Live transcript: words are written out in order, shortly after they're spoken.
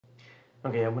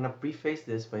Okay, I'm gonna preface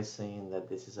this by saying that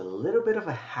this is a little bit of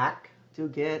a hack to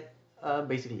get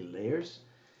basically layers,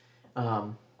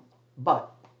 um,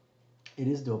 but it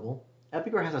is doable.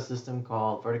 Epicor has a system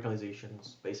called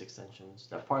verticalizations, base extensions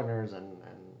that partners and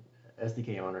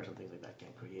SDK owners and things like that can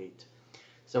create.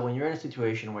 So when you're in a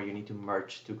situation where you need to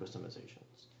merge two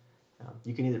customizations,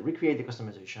 you can either recreate the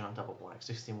customization on top of one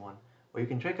existing one, or you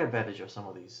can take advantage of some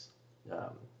of these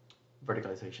um,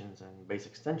 verticalizations and base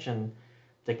extension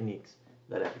techniques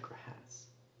that Epicor has.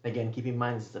 Again, keep in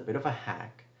mind this is a bit of a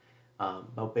hack,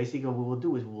 but basically what we will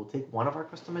do is we will take one of our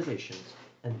customizations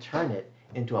and turn it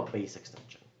into a base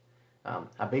extension.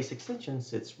 A base extension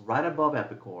sits right above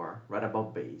Epicor, right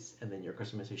above base, and then your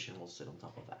customization will sit on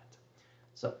top of that.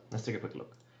 So let's take a quick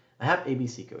look. I have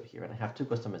ABC code here, and I have two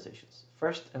customizations,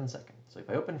 first and second. So if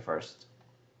I open first,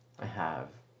 I have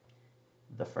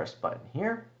the first button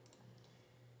here.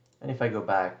 And if I go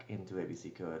back into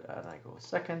ABC code and I go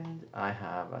second, I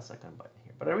have a second button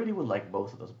here. But I really would like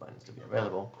both of those buttons to be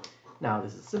available. Now,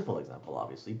 this is a simple example,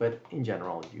 obviously, but in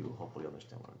general, you hopefully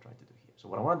understand what I'm trying to do here. So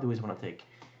what I want to do is I want to take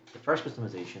the first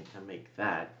customization and make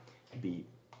that be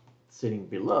sitting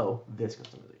below this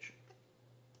customization.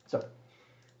 So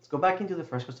let's go back into the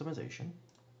first customization.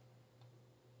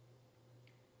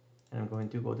 And I'm going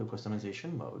to go to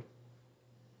customization mode.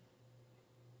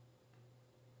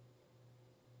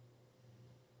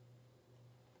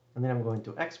 And then I'm going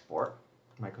to export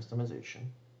my customization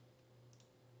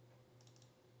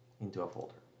into a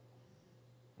folder.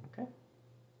 Okay.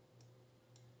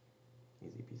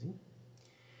 Easy peasy.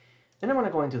 Then I'm going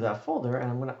to go into that folder and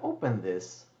I'm going to open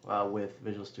this with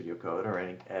Visual Studio Code or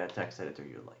any text editor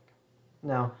you like.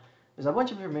 Now, there's a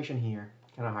bunch of information here,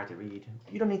 kind of hard to read.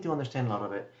 You don't need to understand a lot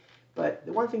of it, but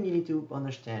the one thing you need to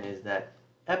understand is that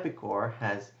Epicor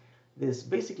has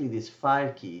basically these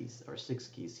 5 keys or 6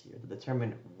 keys here to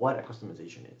determine what a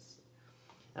customization is.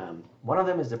 One of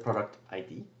them is the product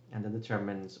ID, and that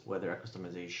determines whether a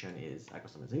customization is a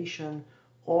customization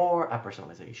or a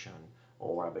personalization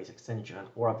or a base extension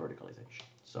or a verticalization.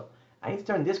 So I need to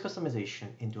turn this customization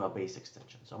into a base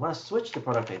extension. So I'm going to switch the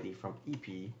product ID from EP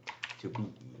to BE.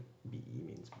 BE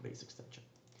means base extension.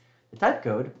 The type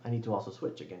code, I need to also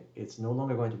switch again. It's no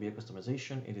longer going to be a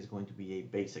customization. It is going to be a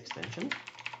base extension.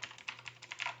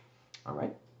 All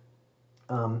right.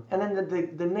 And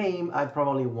then the name, I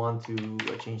probably want to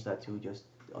change that to just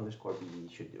underscore BE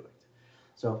should do it.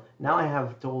 So now I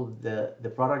have told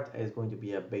the product is going to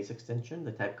be a base extension,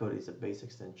 the type code is a base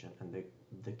extension, and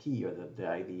the key or the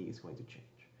ID is going to change.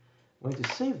 I'm going to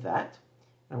save that.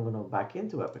 I'm going to go back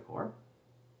into Epicor,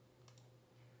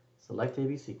 select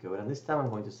ABC code, and this time I'm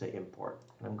going to say import.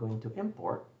 And I'm going to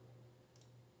import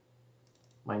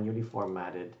my newly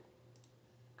formatted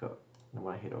code. And I'm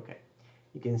going to hit OK.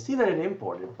 You can see that it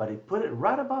imported, but it put it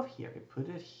right above here. It put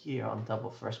it here on top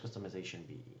of first customization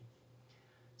BE.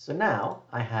 So now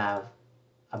I have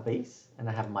a base and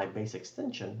I have my base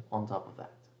extension on top of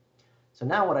that. So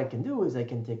now what I can do is I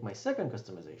can take my second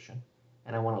customization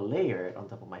and I want to layer it on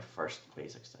top of my first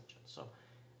base extension. So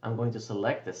I'm going to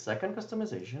select the second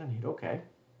customization and hit OK.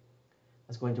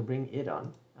 That's going to bring it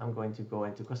on. I'm going to go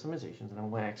into customizations and I'm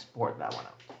going to export that one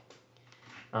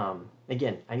out.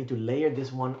 Again, I need to layer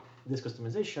this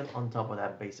customization on top of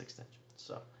that base extension.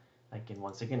 So I can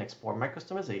once again export my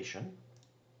customization,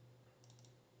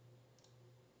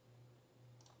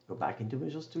 go back into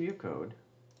Visual Studio Code,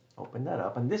 open that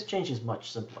up, and this change is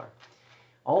much simpler.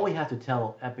 All we have to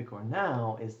tell Epicor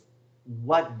now is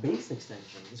what base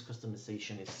extension this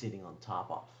customization is sitting on top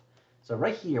of. So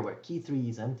right here where key 3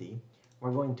 is empty,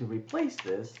 we're going to replace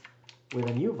this with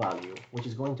a new value, which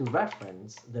is going to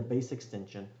reference the base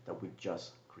extension that we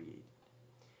just created.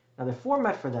 Now the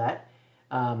format for that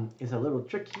is a little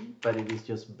tricky, but it is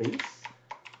just base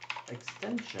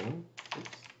extension,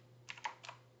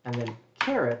 and then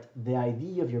caret the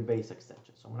ID of your base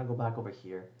extension. So I'm going to go back over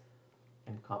here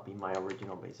and copy my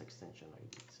original base extension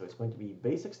ID. So it's going to be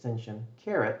base extension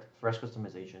caret first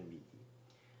customization BE.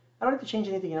 I don't need to change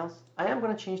anything else. I am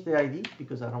going to change the ID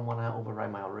because I don't want to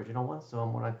override my original one. So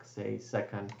I'm going to say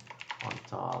second on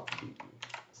top BE.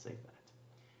 Save that.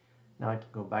 Now I can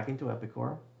go back into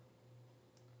Epicor,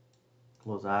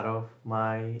 close out of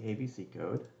my ABC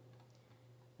code,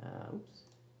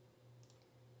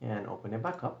 and open it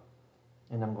back up.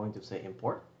 And I'm going to say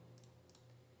import.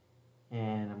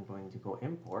 And I'm going to go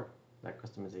import that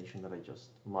customization that I just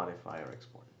modified or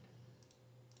exported.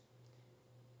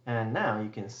 And now you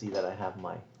can see that I have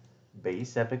my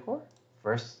base Epicor,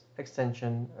 first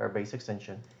extension or base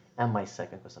extension, and my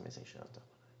second customization on top of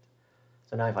that.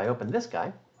 So now if I open this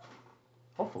guy,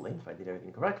 hopefully, if I did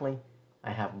everything correctly,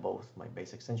 I have both my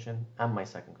base extension and my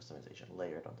second customization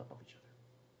layered on top of each other.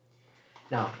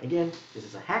 Now, again, this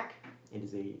is a hack. It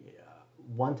is a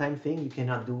one-time thing. You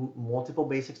cannot do multiple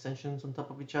base extensions on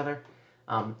top of each other.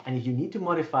 And if you need to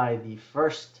modify the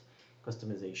first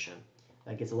customization,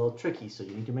 that gets a little tricky. So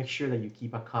you need to make sure that you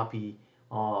keep a copy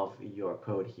of your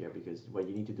code here, because what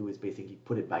you need to do is basically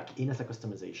put it back in as a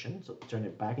customization. So turn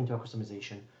it back into a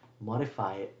customization,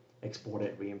 modify it, export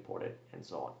it, re-import it, and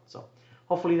so on. So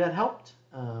hopefully that helped.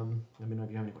 Let me know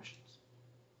if you have any questions.